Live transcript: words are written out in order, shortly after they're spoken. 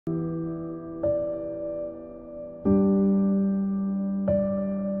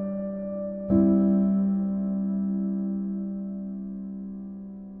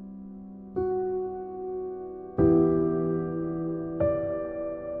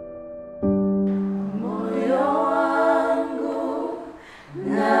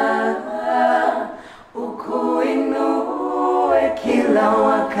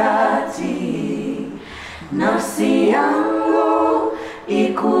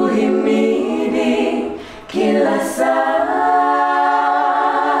ikuhimidi kila saa,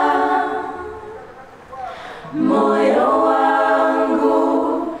 moyo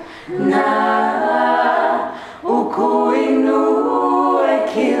wangu na ukuinue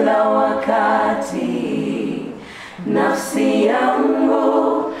kila wakati, nafsi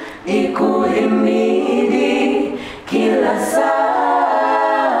yangu ikuhimidi kila saa,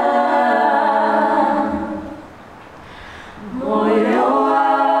 moyo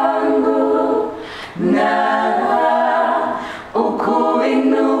wangu na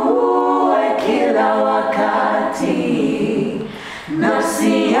ukuinue kila wakati,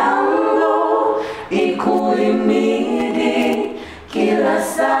 nafsi yangu ikuhimidi kila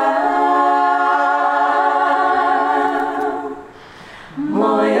saa,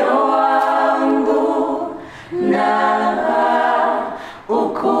 moyo wangu na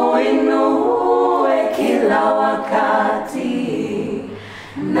ukuinue kila wakati,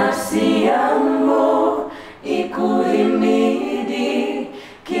 nafsi yangu ikuhimidi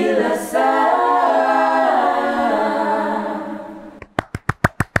kila saa.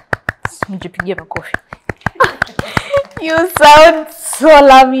 Mjipigie makofi. You sound so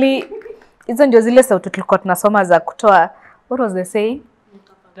lovely. Hizo ndio zile sauti tulikuwa tunasoma za kutoa. What was they saying?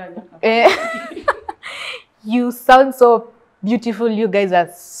 You sound so beautiful. You guys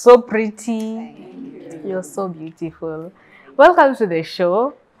are so pretty. You're so beautiful. Welcome to the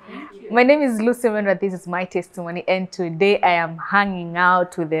show. My name is Lucy Mwendwa. This is my testimony, and today I am hanging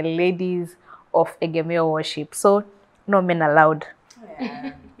out with the ladies of Egemeo worship. So no men allowed.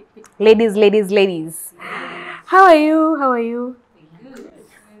 Yeah. Ladies, ladies, ladies. How are you? How are you?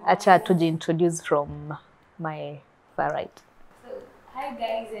 Acha tuje introduce from my far right. So, hi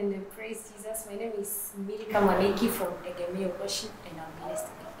guys, and praise Jesus. My name is Milka Maleki from Egemeo worship, and I'm blessed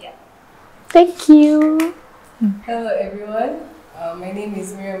to be here. Thank you. Hello everyone. My name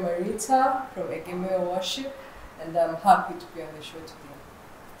is Miriam Marita from Egemeo worship, and I'm happy to be on the show today.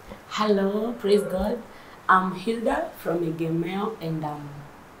 Hello, praise God. I'm Hilda from Egemeo, and I'm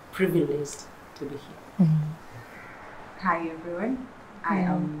privileged to be here. Hi everyone, I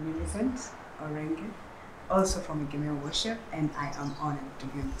am Millicent Orenge, also from Egemeo Worship, and I am honored to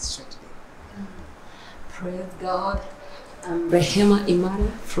be on this show today. Praise God. I'm Rehema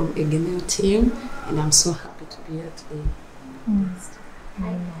Imara from Egemeo team, and I'm so happy to be here today.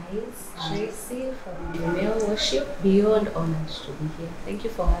 Hi guys, Tracy from Egemeo worship. Beyond honored to be here. Thank you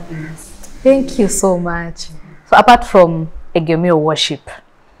for having us. Thank you so much. So apart from Egemeo worship,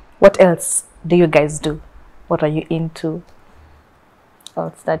 what else do you guys do? What are you into?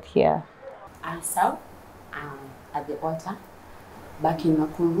 I'll start here. I serve at the altar back in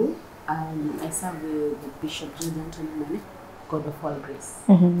Nakuru. I serve with Bishop Anthony, God of all grace.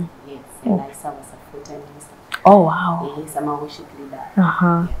 Yes, and I serve as a full-time minister. Oh wow. Yes, I'm a worship leader.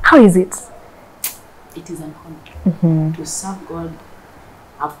 Yeah. How is it? It is an honor to serve God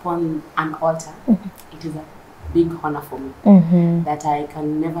upon an altar. It is a big honor for me that I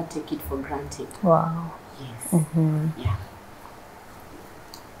can never take it for granted. Wow. Yes. Yeah.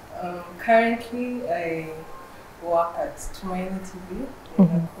 Currently, I work at Tumaini TV in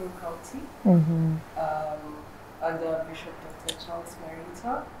Nakuru County under Bishop Dr. Charles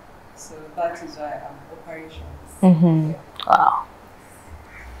Marita. So that is why I'm operations. Yeah. Wow.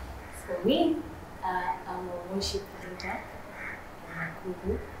 For me, I'm a worship leader in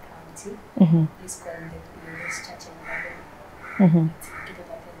Nakuru County. It's called the Believers Church in Babette. It's located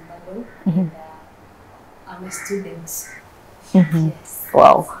up in Babette. And I'm a student. Yes.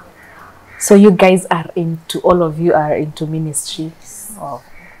 Wow. So you guys are into, all of you are into ministry. Wow.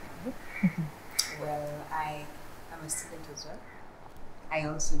 Well, I am a student as well. I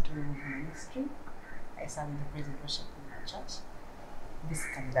also do ministry. I serve in the praise and worship in my church.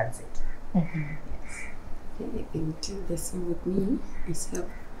 Basically, that's it. Yes. Okay, into the same with me, I serve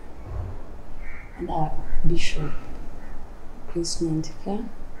under Bishop Chris Nantika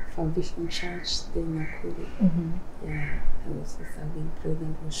for Vision Church, then Nakuru. Yeah, I also serve in praise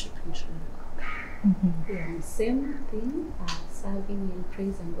and worship in church. Yeah, same thing, serving in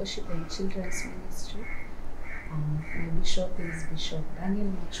praise and worship and children's ministry. My bishop is Bishop Daniel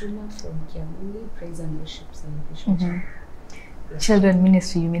Machuma from Kiamuni, praise and worship celebration. Children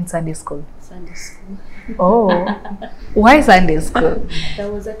ministry, you mean Sunday school? Sunday school. Oh, why Sunday school? There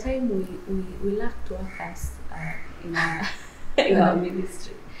was a time we lacked workers in our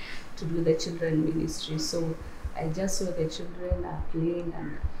ministry to do the children ministry. So I just saw the children playing,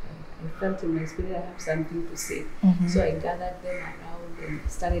 and I felt in my spirit I have something to say. So I gathered them around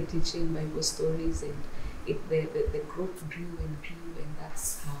and started teaching Bible stories, and the group grew, and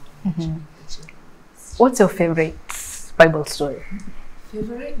that's how I joined the children ministry. What's your favorite Bible story?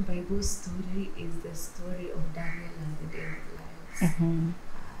 favorite Bible story is the story of Daniel and the Den of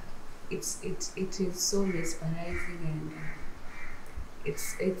Lions. It is so mesmerizing, and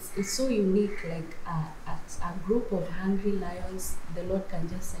it's so unique. Like a group of hungry lions, the Lord can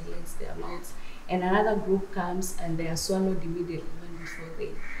just silence their mouths, and another group comes and they are swallowed immediately even before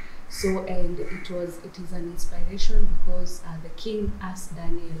they. So, and it is an inspiration because the king asked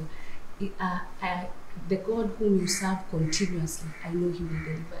Daniel, the God whom you serve continuously, I know he will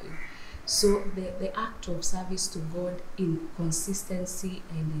deliver you. So the act of service to God in consistency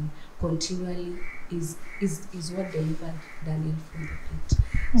and in continually is what delivered Daniel from the pit.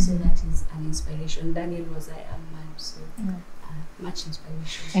 So that is an inspiration. Daniel was I am man, so much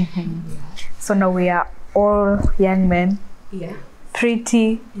inspiration. Yeah. So now we are all young men. Yeah.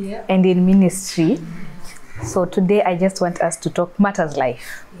 Pretty and in ministry. So today I just want us to talk matters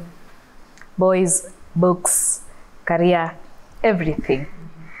life. Boys, books, career, everything.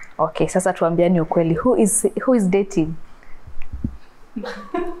 Okay, sasa tuambiani ukweli. Who is dating? 100%.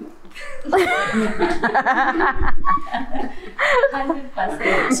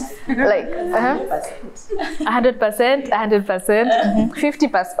 Like 100%, 100%,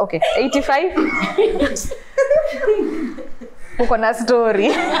 50%, okay, 85%. Uko na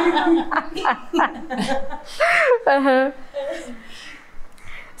story.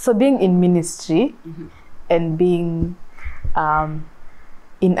 So being in ministry and being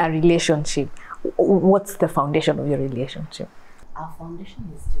in a relationship, what's the foundation of your relationship? Our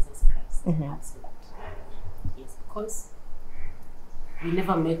foundation is Jesus Christ. That's that. Yes, because we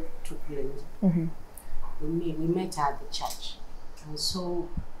never met to blend. We met at the church, and so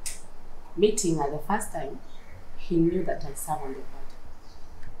meeting at the first time, he knew that I serve on the altar,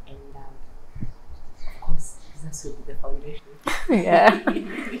 and of course, Jesus will be the foundation.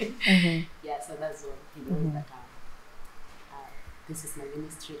 Yeah, so that's what he knows that this is my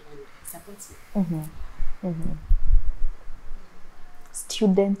ministry, and he supports me.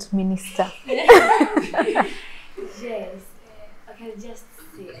 Student minister. Yes, I can just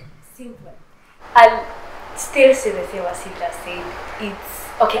say simple. I'll still say the same as Hilda said. It's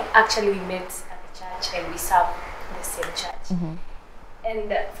okay. Actually, we met at the church and we serve the same church.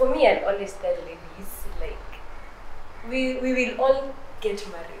 And for me, I'll always tell ladies, like, we will all get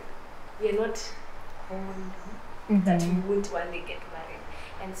married. We are not old that we won't one day get married.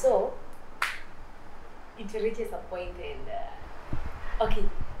 And so it reaches a point, and okay,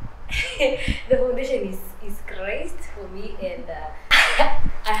 the foundation is Christ for me, and I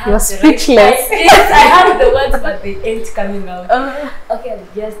have You're the speechless. Right yes, I have the words, but they ain't coming out. Okay,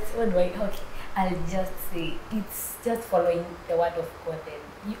 I'll just say it's just following the word of God.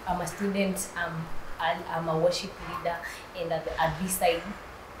 And I'm a student. I'm a worship leader, and at this side,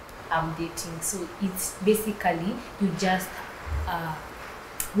 I'm dating. So it's basically you just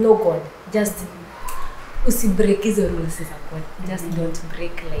know God. Just break his rules as God. Just don't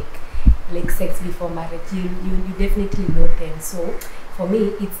break like sex before marriage. You definitely know them. So for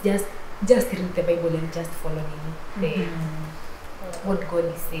me, it's just read the Bible and just following the what God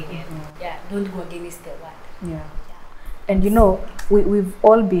is saying. Yeah, don't go against the word. And you know, we've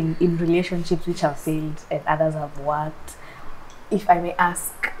all been in relationships which have failed and others have worked. If I may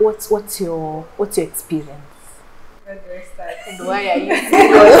ask, what's your experience? Where do I start? And why are you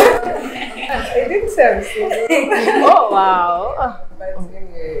single? I didn't say I'm single. Oh wow. But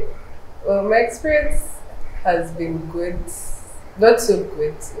anyway, well, my experience has been good. Not so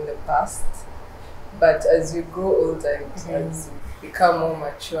good in the past, but as you grow older and as you become more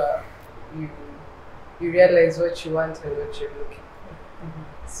mature, you realize what you want and what you're looking for.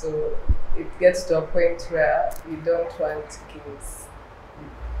 So it gets to a point where you don't want games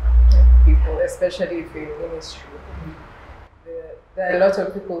people, especially if you're in ministry. There are a lot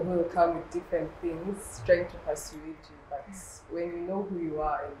of people who will come with different things trying to persuade you, but when you know who you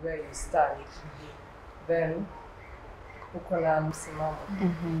are and where you stand, then uko na msimamo.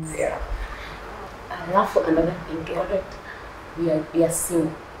 Alafu another thing, correct, we are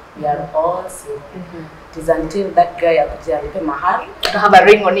single. We are all single. It is until that guy akujalipe mahari To have a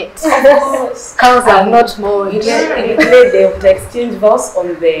ring on it. cows are not more. They would exchange vows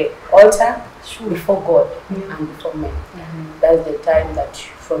on the altar before God and before men. That's the time that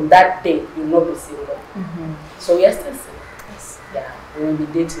from that day you will not be single. So we are still single. Yeah, we will be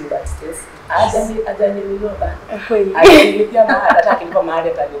dating, but still. I'm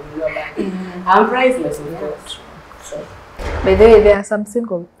priceless, of course. So. By the way, there are some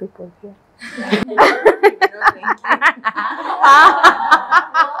single people here.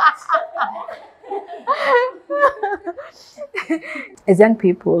 As young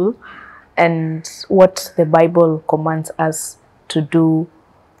people, and what the Bible commands us to do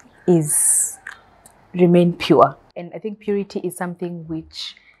is remain pure. And I think purity is something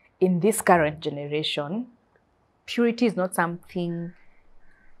which, in this current generation, purity is not something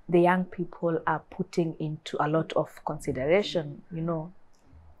the young people are putting into a lot of consideration. You know,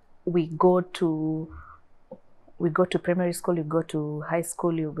 we go to primary school, you go to high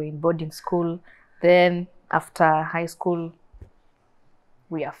school, you go in boarding school, then after high school,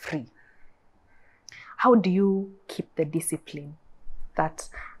 we are free. How do you keep the discipline that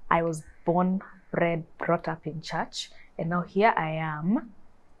I was born, bred, brought up in church, and now here I am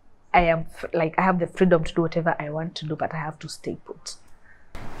like, I have the freedom to do whatever I want to do, but I have to stay put?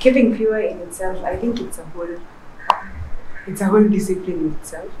 Keeping pure in itself, I think it's a whole discipline in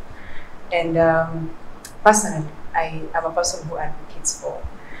itself. And personally, I am a person who advocates for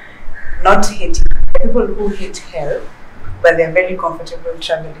not hating people who hate hell, but they're very comfortable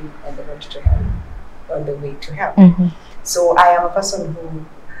traveling on the road to hell, on the way to hell. Mm-hmm. So I am a person who,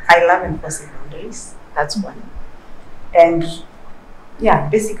 I love enforcing boundaries. That's one. And yeah,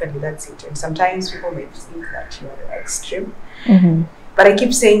 basically that's it. And sometimes people may think that you are extreme. Mm-hmm. But I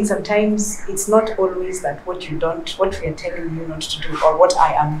keep saying sometimes it's not always that what we are telling you not to do, or what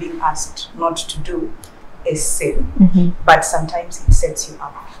I am being asked not to do, is sin. Mm-hmm. But sometimes it sets you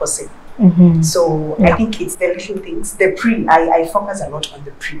up for sin. Mm-hmm. So I think it's the little things. The pre, I focus a lot on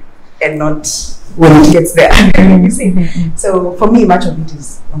the pre and not when it gets there. You see? Mm-hmm. So for me, much of it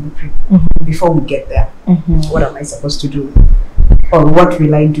is on the pre. Mm-hmm. Before we get there, what am I supposed to do? Or what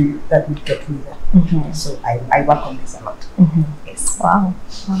will I do that would get me there? Mm-hmm. So I work on this a lot. Mm-hmm. Yes. Wow.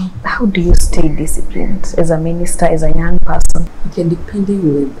 How do you stay disciplined as a minister, as a young person? Okay,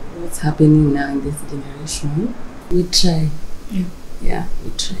 depending with what's happening now in this generation, we try. Yeah, we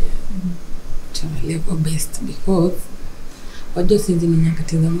try to level best, because wajua sisi ni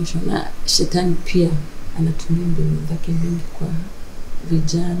nyakati za mwisho na shetani pia anatumia mbinu zake nyingi kwa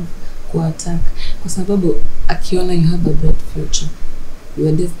vijana kuattack, kwa sababu akiona you have a bright future,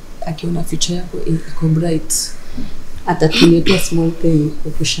 akiona future yako iko bright, atakuletea small thing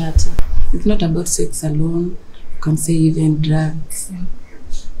kukushata. It's not about sex alone, you can say even drugs.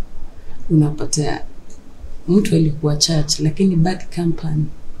 Unapata mtu alikuwa church lakini bad company,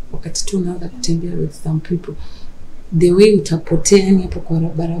 wakati tu unaanza kutembea with some people, the way utapotea yani hapo kwa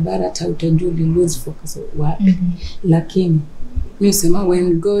barabara, hata utajua lose focus wapi. Lakini mimi usema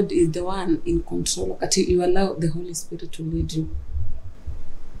when God is the one in control, wakati you allow the Holy Spirit to lead you,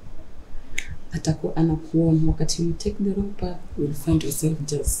 atakuwa anakuona. Wakati you take the wrong path, you will find yourself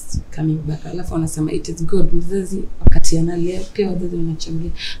just coming back. Alafu anasema it is good. Mzazi wakati analea, pia wazazi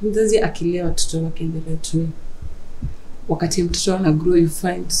wanachangia. Mzazi akilea watoto wake in the right way, wakati mtoto ana grow, you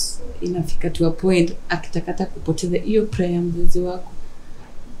find inafika to a point akitakata kupoteza hiyo prayer mzazi wako,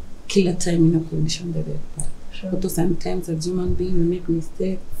 kila time inakurudisha on the right path. But sometimes as human being we make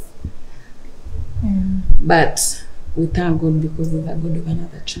mistakes, but we thank God because we are God of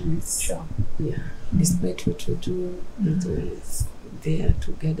another chance. Sure. Yeah. Despite what we do, it's always there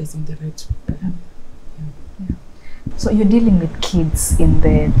to guide us on the right path. Yeah. So you're dealing with kids in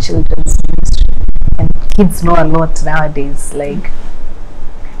the children's ministry, and kids know a lot nowadays. Like,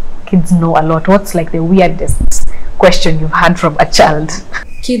 kids know a lot. What's like the weirdest question you've had from a child?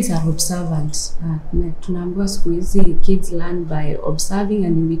 Kids are observant. Tunaambiwa siku hizi kids learn by observing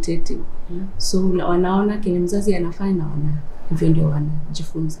and imitating. So wanaona kile mzazi anafanya na wana hivyo ndio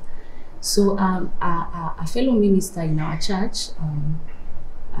wanajifunza. So a fellow minister in our church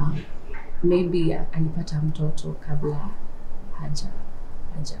maybe alipata mtoto kabla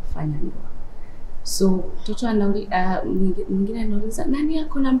hajafanya ndoa. So mtoto mwingine anauliza, nani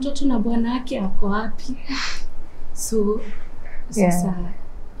yako na mtoto na bwana yake ako wapi? So sasa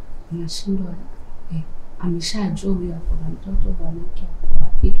unashindwa, ameshajua huyo ako na mtoto, bwana yake ako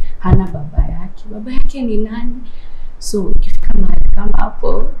wapi, hana baba yake ni nani? So ikifika mahali kama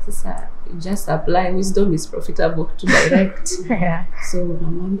hapo, sasa just apply, wisdom is profitable to direct. Yeah. So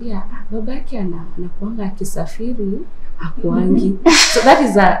unamwambia baba yake anakuanga akisafiri, hakuangi. So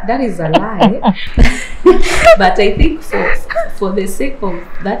that is a lie. But I think for the sake of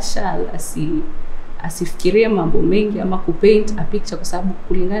that child, asifikirie mambo mengi ama kupaint a picture, kwa sababu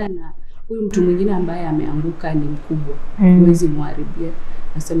kulingana na huyu mtu mwingine ambaye ameanguka ni mkubwa, huwezi muharibia.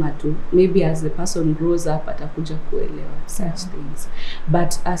 Nasema tu maybe as the person grows up atakuja kuelewa such things.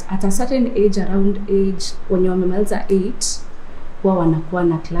 But at a certain age, around age when you wamemaliza 8, huwa wanakuwa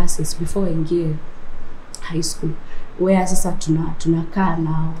na classes before waingie high school, where sasa tunakaa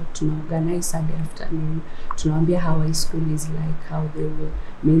nao, tunaorganize Sunday afternoon, tunawaambia how high school is like, how they will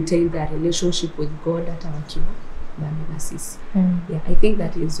maintain their relationship with God hata wakiwa bado na sisi. Yeah, I think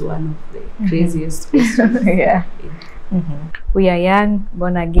that is one of the craziest questions. Yeah. We are young,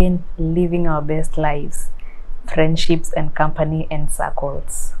 born again, living our best lives, friendships and company and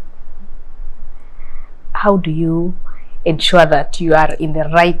circles. How do you ensure that you are in the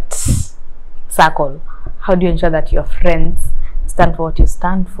right circle? How do you ensure that your friends stand for what you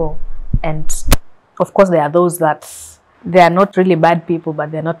stand for? And of course, there are those that they are not really bad people,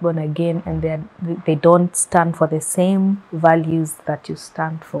 but they're not born again, and they don't stand for the same values that you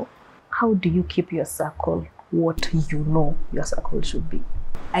stand for. How do you keep your circle what you know your circle should be?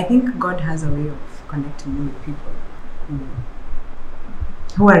 I think God has a way of connecting me with people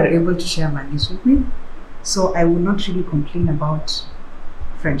who are able to share values with me. So I would not really complain about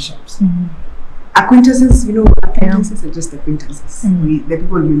friendships. Acquaintances, acquaintances are just acquaintances. The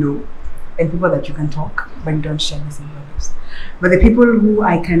people you know and people that you can talk, but you don't share the same values. But the people who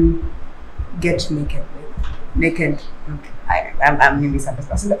I can get naked with, I'm in this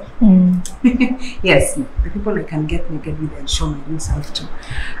person. Yes, the people I can get naked with and show my real self to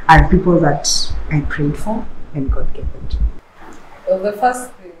are people that I prayed for and God gave them to. Well, the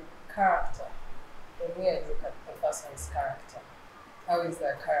first thing, character. For me, I look at the first one's character. How is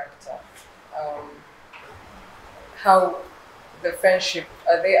their character? How the friendship,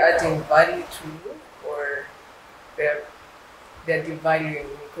 are they adding value to you, or they're devaluing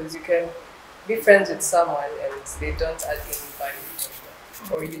you? Because you can be friends with someone and they don't add any value to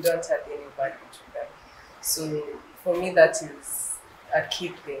you, or you don't add any value to them. So for me, that is a key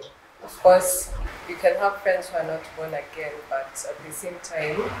thing. Of course, you can have friends who are not born again, but at the same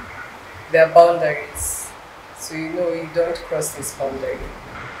time, there are boundaries. So you don't cross this boundary.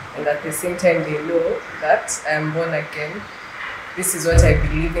 And at the same time, they know that I am born again. This is what I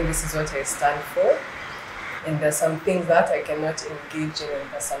believe in, this is what I stand for. And there's some things that I cannot engage in,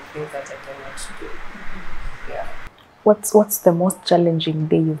 and there's some things that I cannot do. Yeah. What's the most challenging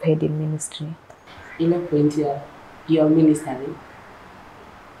day you've had in ministry? In a point here, you're ministering,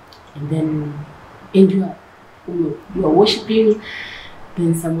 and then you are worshiping,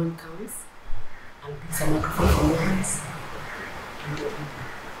 then someone comes and picks a microphone from your hands.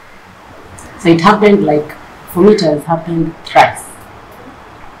 So it happened, like, for me it has happened thrice.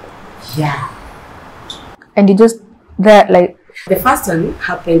 Yeah. And you just, like... The first one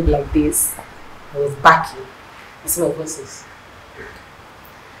happened like this. I was backing. I see my voices.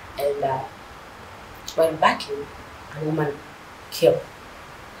 And while backing, a woman came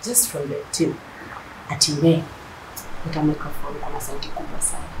just from the team at Egemeo with a microphone and a sauti kubwa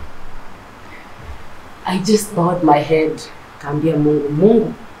sana. I just bowed my head, kaambia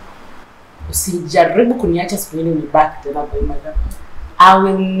Mungu, usijaribu kuniacha siku nyingine unibaki tena kwa imani. I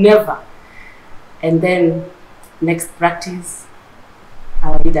will never. And then next practice,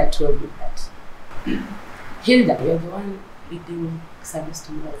 our leader told me that, Hilda, you're the one leading service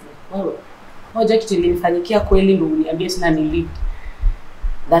to me. I was like, well, moja kitu ilinifanyikia kweli ndo uniambie tena ni lead.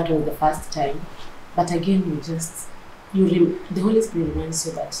 That was the first time. But again, the Holy Spirit reminds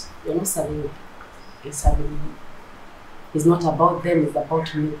you that you're not serving me, you're serving me. It's not about them, it's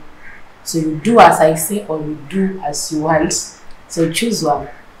about me. So you do as I say, or you do as you want. So choose one.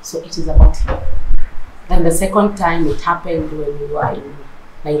 So it is about you. Then the second time it happened when we were in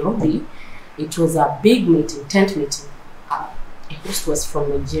Nairobi. It was a big meeting, tent meeting. A host was from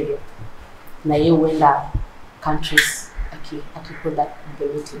Nigeria. Na ye wenda countries put that the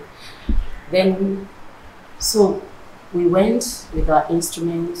meeting. Then, so we went with our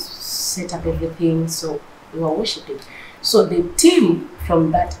instruments, set up everything, so we were worshiping. So the team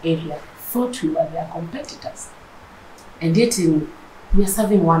from that area thought we were their competitors. And yet we are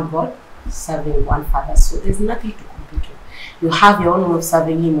serving one God, serving one Father, so there's nothing to compete with. You have your own way of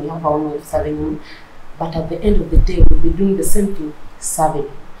serving Him, we have our own way of serving Him, but at the end of the day, we'll be doing the same thing, serving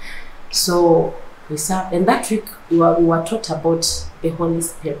Him. So we served, and that week we were taught about the Holy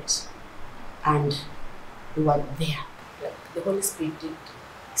Spirit, and we were there. Like the Holy Spirit did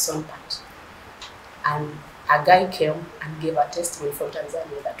its own part, and a guy came and gave a testimony from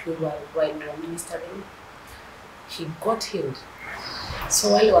Tanzania that while we were ministering, he got healed.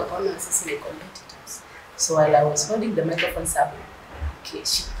 So while we were going to assassinate competitors, so while I was holding the microphone serving,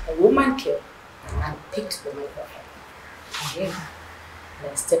 a woman came and picked the microphone again,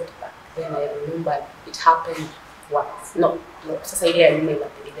 and I stepped back. Then I remember it happened once. No, sasa ile ya nyuma ile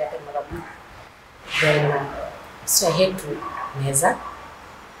happened mara mbili. Then so I had to meza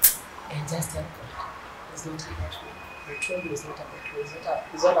and just tell God, it's not about me. The trouble is not about me.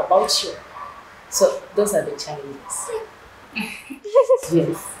 It's all about you. So those are the challenges.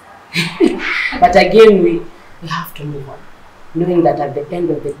 Yes. But again, we have to move on, knowing that at the end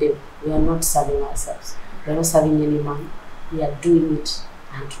of the day, we are not serving ourselves. We are not serving any man. We are doing it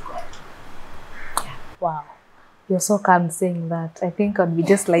unto God. Yeah. Wow. You're so calm saying that. I think I'd be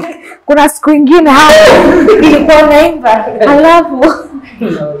just like, kuna siku ingine hapo ilikuwa naimba. Alafu.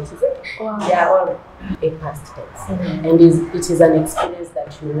 No, it is they are all a past tense. And it is an experience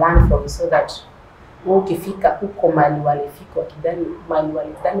that you learn from, so that ukifika huko mali walifika wakidhani mali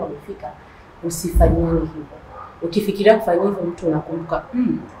walidhani wamefika, usifanyane hivyo. Ukifikiria kufanya hivyo mtu unakumbuka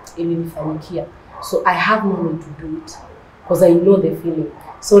ilinifanyikia. So I have no need to do it because I know the feeling.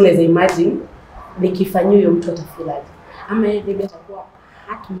 So let's imagine nikifanyia huyo mtu atafeel ama yeye atakuwa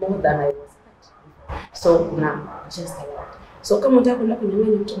hurt more than I was hurt. So now just like that. So kama unataka kwenda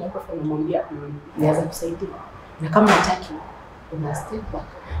kunyang'anya mtu microphone unamwambia naweza kusaidia. Na kama hataki una step back.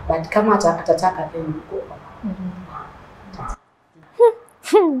 But kama atataka then go back.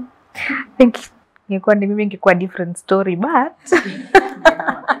 Think ingekuwa ni mimi ingekuwa different story, but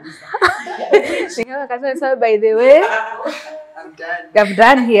Singawa kasema by the way I'm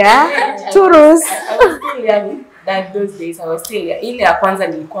done here. Churus. I was still young that those days. I was still young. Ile ya kwanza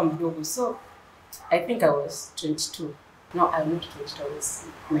nilikuwa mdogo, so I think I was 22. No, I'm not 22. I was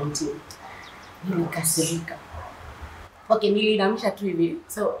 19. Nilikasirika. Okay, nilinamisha tu hivi.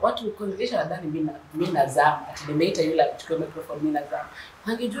 So watu conversation nadhani mimi nazama. Nimeita yule achukue microphone, mimi nazama.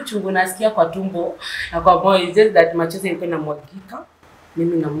 Hangejua chungu nasikia kwa tumbo na kwa moyo, just that machozi yalikuwa yanamwagika.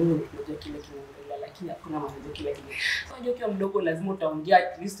 Mimi na Mungu tunajua kile kinaendelea, lakini hakuna maana kile kile. So unajua ukiwa mdogo lazima utaongea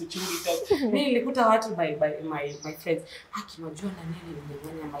at least uchungu talk. Mimi nilikuta watu my friends, haki unajua na nini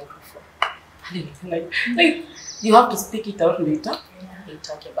nimenyanya microphone. Like you have to speak it out later. It's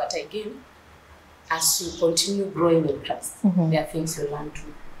okay, but again, as you continue growing in Christ, there are things you learn to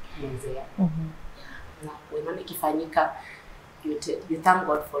mzea. Na when ikifanyika, you thank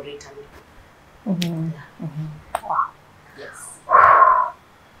God for it. Wow. Yes.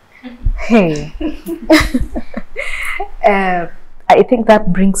 Hey. I think that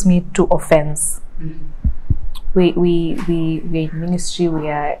brings me to offense. We in ministry, we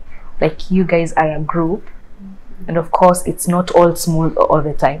are like, you guys are a group, and of course it's not all smooth all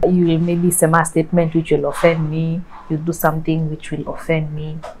the time. You will maybe say a statement which will offend me, you do something which will offend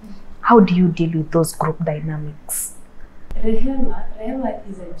me. How do you deal with those group dynamics? Rehema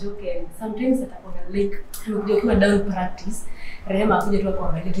is a joke, and sometimes atakuwa like ukiwa down practice, Rehema akuja tu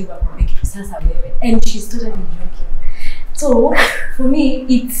kuangalia tu kwa kitu sasa wewe, and she's totally joking. So for me,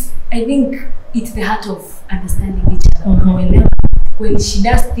 I think it's the heart of understanding each other. When she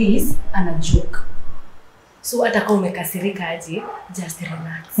does this, ana joke. So hata kama umekasirika aje, just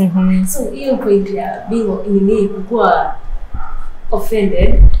relax. So hiyo point ya being kuwa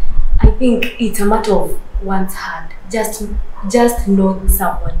offended, I think it's a matter of one's heart. Just know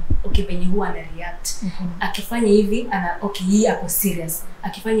someone. Okay, when you wanna react. Akifanya hivi okay, hii ako serious.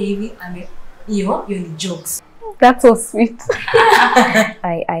 Akifanya hivi hiyo ni jokes. That's so sweet.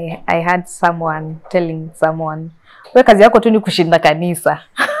 I had someone telling someone, wewe kazi yako tu ni kushinda kanisa.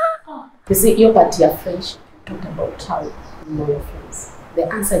 You see, your party of friendship, talked about how you know your friends.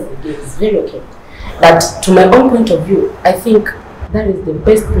 The answer you gave is very okay. But to my own point of view, I think that is the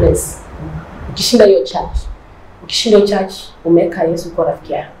best place. Ukishinda your church, umeka Yesu kwa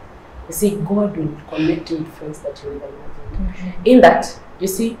rafiki yako. You see, God will connect you with friends that you never imagined. In that, you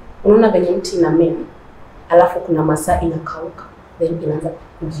see, unaona venye mti inamea, alafu kuna masaa inakauka, then inaanza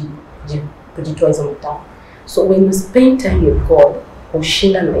kujitoa hizo matawi. So when you spend time with God,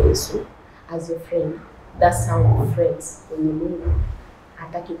 ushinda na Yesu as your friend, that's how friends when you Mungu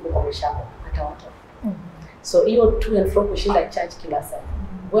hataki kukomesha hata watu. So hiyo to and fro kushinda church kila saa.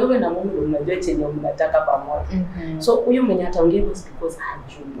 Wewe na Mungu unajua chenye mnataka pamoja. So huyo mwenye ataongea because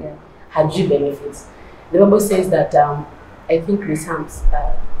hajui benefits. The Bible says that I think in Psalms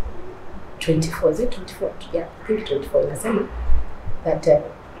 24, is it 24? Yeah, I think 24 inasema that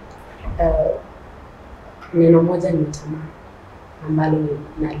neno moja nimetamani ambalo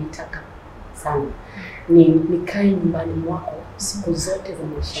nalitaka sana. Nikae nyumbani mwako siku zote za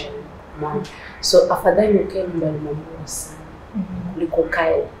maisha yangu. So afadhali ukae nyumbani mwangu sana kuliko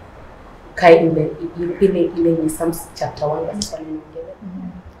kae ile ni Psalms chapter 1 verse 1 inaongelea.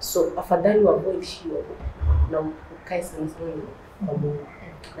 So afadhali avoid hiyo na ukae sana kwa Mungu.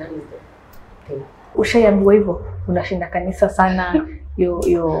 That is the thing. Ushaambiwa hivyo unashinda kanisa sana,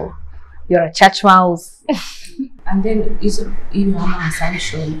 you're a church mouse. And then hizo ama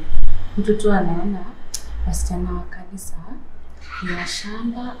assumption mtu tu anaona wasichana wa kanisa ni wa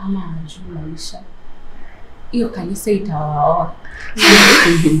shamba ama hajui maisha, hiyo kanisa itawaoa.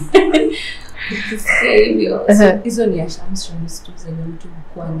 Hivyo hizo ni assumptions tu zenye mtu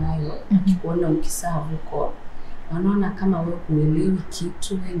hukuwa nayo akikuona ukisaa huko, wanaona kama wewe huelewi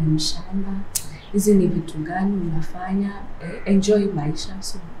kitu, wewe ni mshamba, hizi ni vitu gani unafanya, enjoy maisha.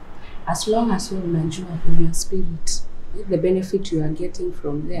 So as long as you're unajua in your spirit the benefit you are getting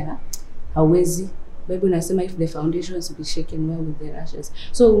from there, hawezi. Bible unasema if the foundations be shaken well with the rushes.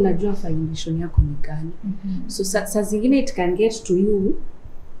 So unajua foundation yako ni gani. So saa zingine it can get to you,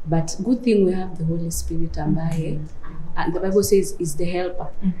 but good thing we have the Holy Spirit ambaye and the Bible says is the helper.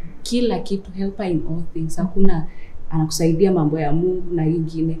 Kila kitu, helper in all things. Hakuna anakusaidia mambo ya Mungu na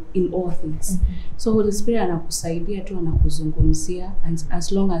ingine in all things. So Holy Spirit anakusaidia tu, anakuzungumzia, and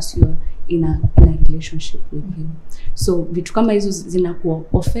as long as you are in a relationship with him. So vitu kama hizo zinakuwa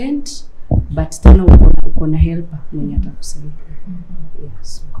offend, but tena uko na helper mwenye atakusaidia.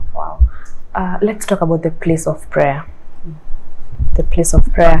 Yes. Wow. Let's talk about the place of prayer. The place of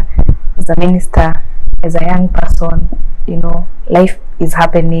prayer. As a minister, as a young person, you know, life is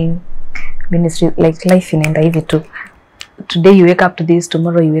happening. Ministry, like life inaenda hivi tu. Today you wake up to this,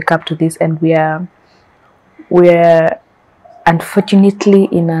 tomorrow you wake up to this, and we're unfortunately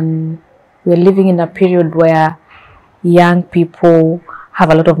we're living in a period where young people have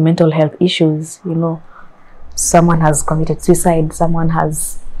a lot of mental health issues. You know, someone has committed suicide, someone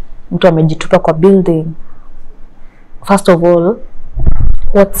has mtu amejitupa kwa building. First of all,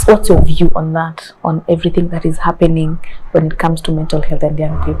 what's your view on that, on everything that is happening when it comes to mental health and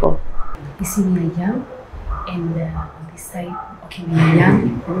young people? You see, we are young, and on this side, okay, we are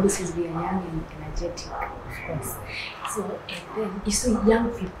young, and this is we are young and energetic, of course. So, and then you see, young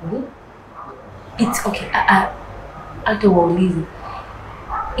people, it's okay. After waulize,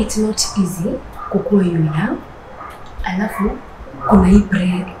 it's not easy kukua young, alafu kuna hii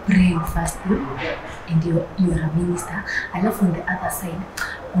prayer fasting, and you are a minister. Alafu on the other side,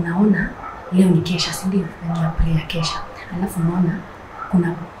 unaona leo ni kesha, si ndio? Na prayer kesha. Alafu unaona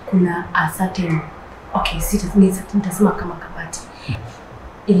kuna a certain, okay, nitasema kama kabati.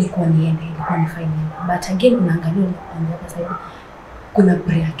 Ilikuwa ni fine. But again, unaangalia on the other side, kuna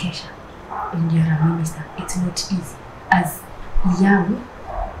prayer kesha, and you are a minister. It's not easy. As young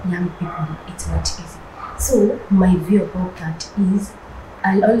people, it's not easy. So my view about that is,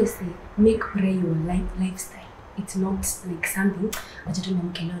 I'll always say, make prayer your lifestyle. It's not like something acha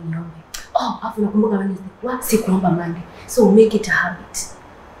mkeleo niombe. Oh, afu nakumbuka Wednesday, sikuomba Monday. So make it a habit.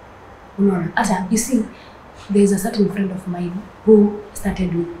 Unaona? Ata you see, there's a certain friend of mine who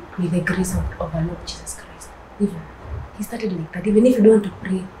started with the grace of our Lord Jesus Christ. Even he started like that. Even if you don't want to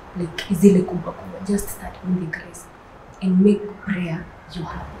pray like izile kubwa, just start with the grace and make prayer your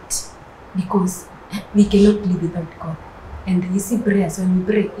habit, because we cannot live without God. And you see, prayers, when we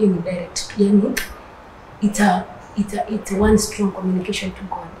pray, you direct. It's one strong communication to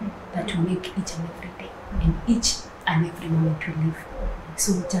God that will make each and every day and each and every moment we live.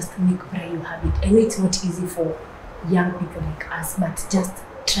 So just make prayer your habit. I know it's not easy for young people like us, but just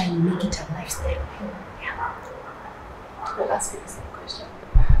try and make it a lifestyle. Yeah. I'll ask you the same question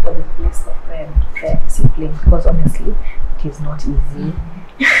for the place of prayer and prayer discipline, because honestly, it is not easy.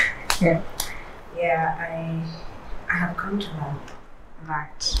 Yeah, I have come to learn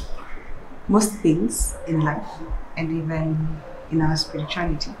that most things in life, and even in our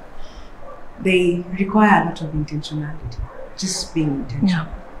spirituality, they require a lot of intentionality, just being intentional.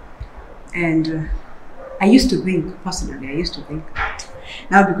 Yeah. And I used to think that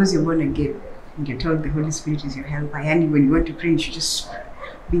now because you're born again, and you're told the Holy Spirit is your helper, and when you want to pray, you should just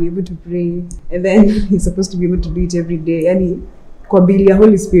be able to pray, and then you're supposed to be able to do it every day. And kwa bili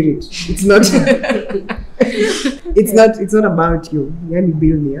Holy Spirit, it's not it's not about you. Yani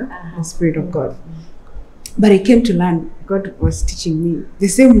building the Spirit of God. But I came to learn, God was teaching me the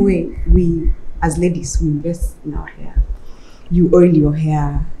same way we as ladies, we invest in our hair. You oil your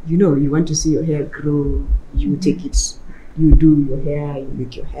hair, you know, you want to see your hair grow, you take it, you do your hair, you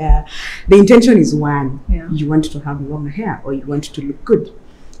make your hair. The intention is one, you want to have longer hair, or you want to look good.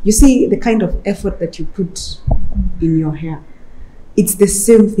 You see the kind of effort that you put in your hair. It's the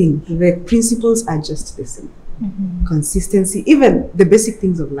same thing. The principles are just the same. Consistency, even the basic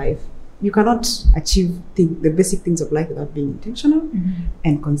things of life. You cannot achieve the basic things of life without being intentional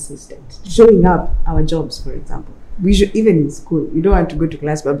and consistent. Showing up, our jobs, for example. We should, even in school, you don't want to go to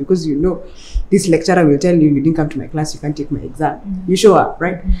class, but because you know this lecturer will tell you didn't come to my class, you can't take my exam. You show up,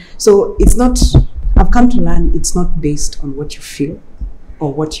 right? So it's not, I've come to learn, it's not based on what you feel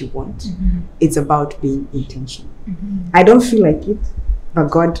or what you want. It's about being intentional. I don't feel like it, but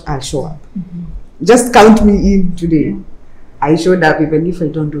God, I'll show up. Just count me in today. I showed up even if I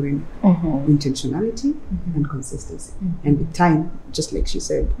don't do it. Intentionality and consistency. And with time, just like she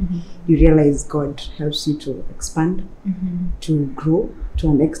said, you realize God helps you to expand, to grow to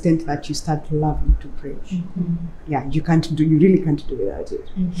an extent that you start loving to pray. Yeah, you really can't do without it.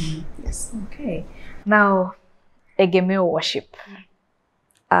 Yes. Okay. Now, Egemeo worship.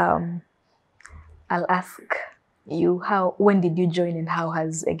 I'll ask you, when did you join and how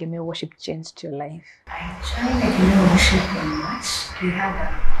has Egemeo worship changed your life? I joined Egemeo worship in March. We had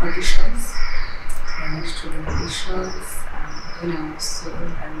auditions. I went to the auditions when I was so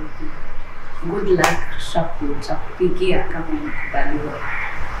good luck chakupigia kama nikubaliwa.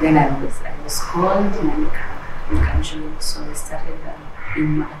 Then I was called and nika join. So I started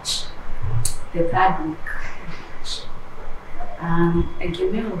in March, the 3rd week.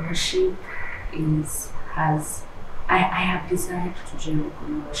 Egemeo worship I have desired to join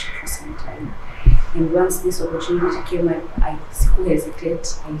Egemeo worship for some time. And once this opportunity came, I still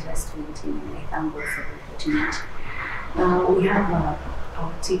hesitate. I just went in and I thank God for the opportunity. We have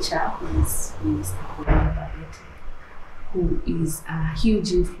our teacher, who is Minister Babette, who is a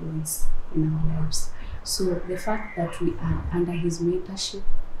huge influence in our lives. So the fact that we are under his mentorship,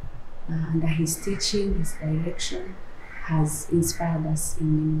 under his teaching, his direction, has inspired us in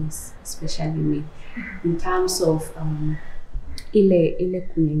many ways, especially me. In terms of ile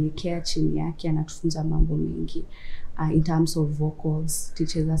kunyenyekea chini yake, anatufunza mambo mengi. In terms of vocals,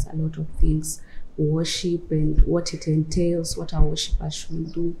 teaches us a lot of things. Worship and what it entails, what our worshipers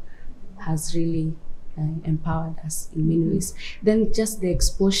should do, has really empowered us in many ways. Then just the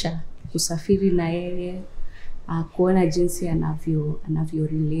exposure, kusafiri na yeye, kuona jinsi anavyo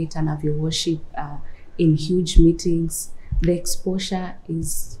relate, anavyo worship in huge meetings. The exposure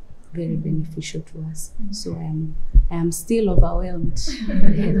is very beneficial to us. So I am still overwhelmed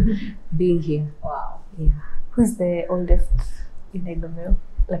being here. Wow. Yeah. Who's the oldest in Egemeo?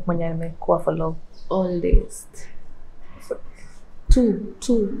 Like mwenye amekuwa for long? Oldest. Two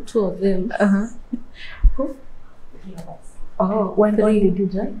of them. Who? Oh, when did you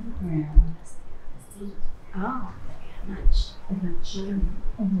join? Oh.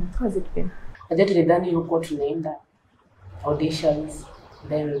 How has it been? Aje tulidhani huko tunaenda auditions,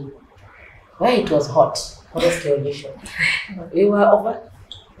 then where it was hot, honestly audition. We were over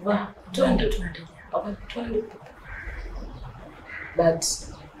 200. But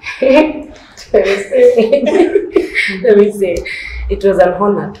let me say, it was an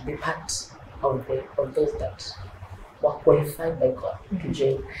honor to be part of those that were qualified by God to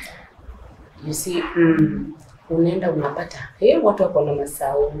join. You see, unaenda unapata, watu wako na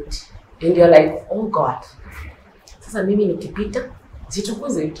masauti. And you're like, oh God. Sasa mimi nikipita,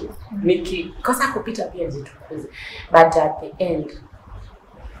 jitukuze tu. Nikikosa kupita pia jitukuze. But at the end,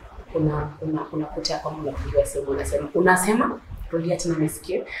 unakuta kama unapigiwa simu, unasema rudia tena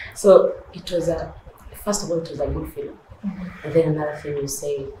nisikie. So it was first of all, it was a good feeling. And then another thing you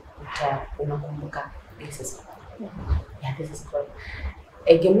say, unakumbuka, this is God. Yeah, this is God.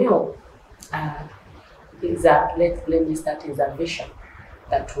 Egemeo is let me start, is a vision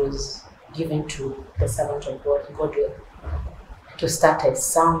that was given to the servant of God, Godwill, to start a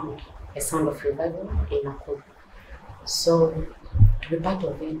sound of revival in Nakuru. So to be part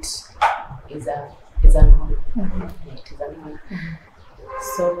of it is an honor. It is an honor.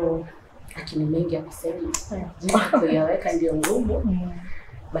 So akini mengi ya kusema, kuyaweka ndio ngumu,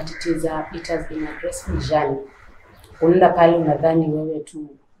 but it has been a graceful journey. Unaenda pale unadhani wewe tu,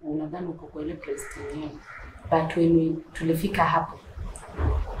 unadhani uko kwa ile place yenyewe, but when tulifika hapo,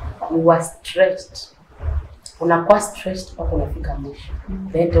 we were stretched. Unakuwa stretched mpaka unafika mwisho.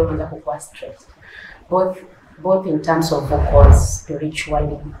 Then ndio unaanza kuwa stretched. Both in terms of vocals,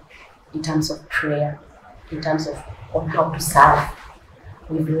 spiritually, in terms of prayer, in terms of on how to serve.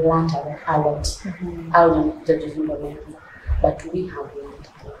 We've learned a lot. But we have learned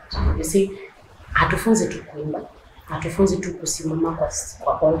a lot. You see, hatufunzi tu kuimba, hatufunzi tu kusimama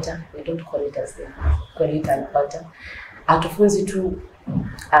kwa altar. We don't call it as call it an altar. Hatufunzi tu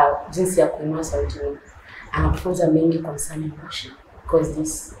jinsi ya kuinua sauti. Anatufunza mengi concerning worship, because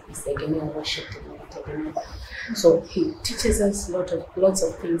this is Egemeo worship. So he teaches us lots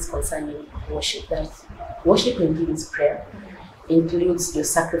of things concerning worship. That worship includes prayer, includes your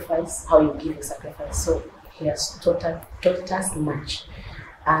sacrifice, how you give your sacrifice. So he has taught us much.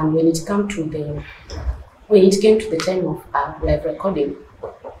 And when it came to the time of live recording,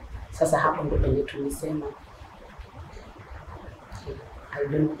 sasa hapo ndo penye tulisema, I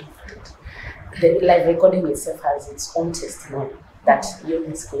don't know. The live recording itself has its own testimony that you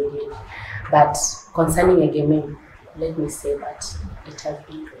is going in. But concerning Egemeo, let me say that it has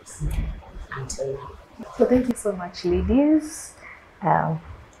been grace until now. So thank you so much, ladies.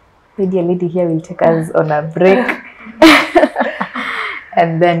 Maybe a lady here will take us on a break.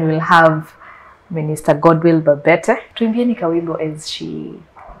 And then we'll have Minister Godwill Babette. Tuimbieni kawimbo as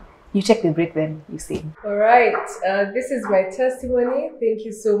you take the break, then you sing. All right, this is my testimony. Thank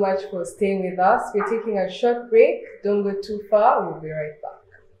you so much for staying with us. We're taking a short break. Don't go too far. We'll be right back.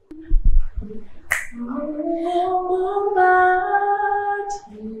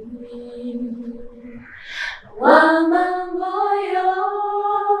 wa mambo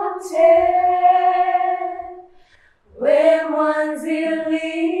yote, we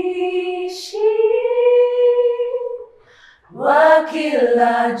mwanzilishi wa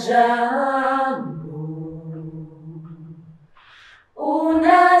kila jambo,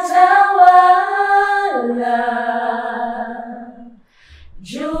 unatawala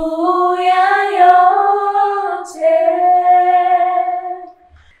juu ya yote,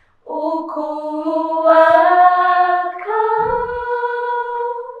 ukuu wako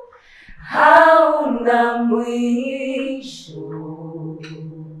hauna mwisho.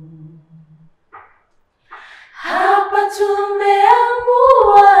 Hapa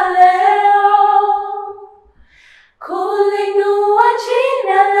tumeamua leo kulinua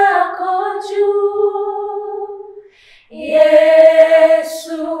jina lako juu,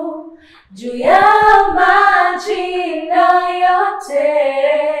 Yesu, juu ya majina yote.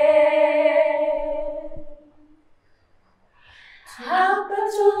 Hapa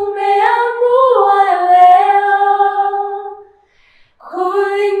tumeamua leo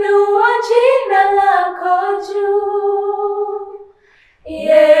kulinua jina lako juu,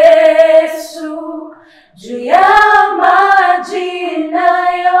 Yesu, juu ya majina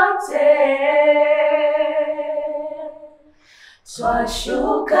yote.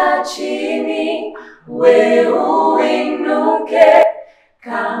 Twashuka chini, we uinuke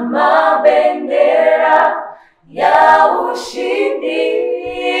kama bendera ya ushindi.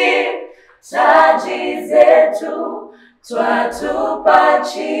 Taji zetu twatupa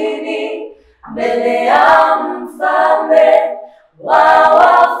chini mbele ya mfalme wa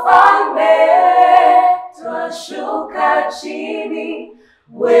wafalme. Twashuka chini,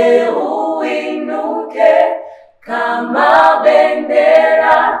 we uinuke kama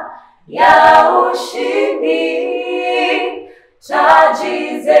bendera ya ushindi.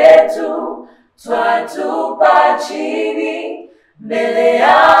 Taji zetu twatupa chini mbele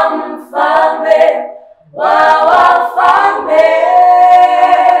ya mfalme wa wafalme.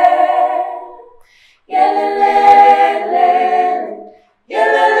 Yelelele,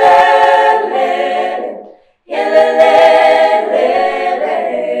 yelelele, yelelele,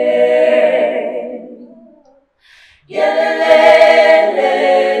 yelelele,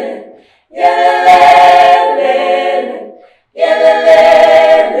 yelelele,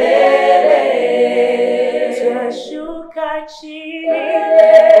 yelelele. Twashuka chini,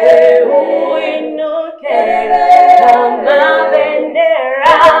 uinuke kama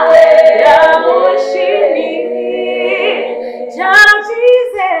bendera ya ushindi. Taji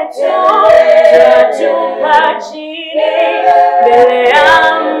zetu twatupa chini mbele ya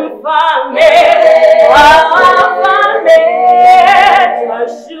mfalme wa wafalme.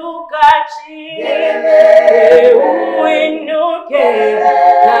 Twashuka chini, uinuke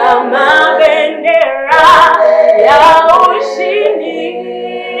kama bendera ya ushindi.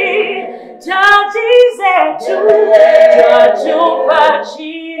 Taji zetu twatupa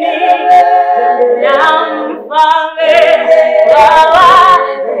chini mbele ya mfalme wa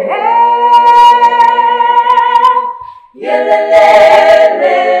wafalme.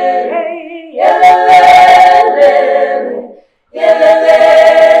 Yelelele, yelelele, yelelele.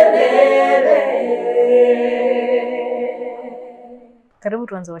 Karibu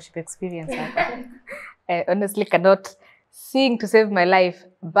tuanze worship experience hapa. I honestly cannot sing to save my life,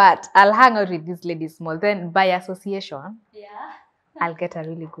 but I'll hang out with these ladies more. Then by association, I'll get a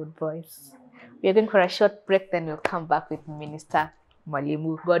really good voice. We're going for a short break, then we'll come back with Minister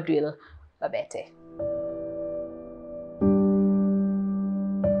Mwalimu Godwill Babette.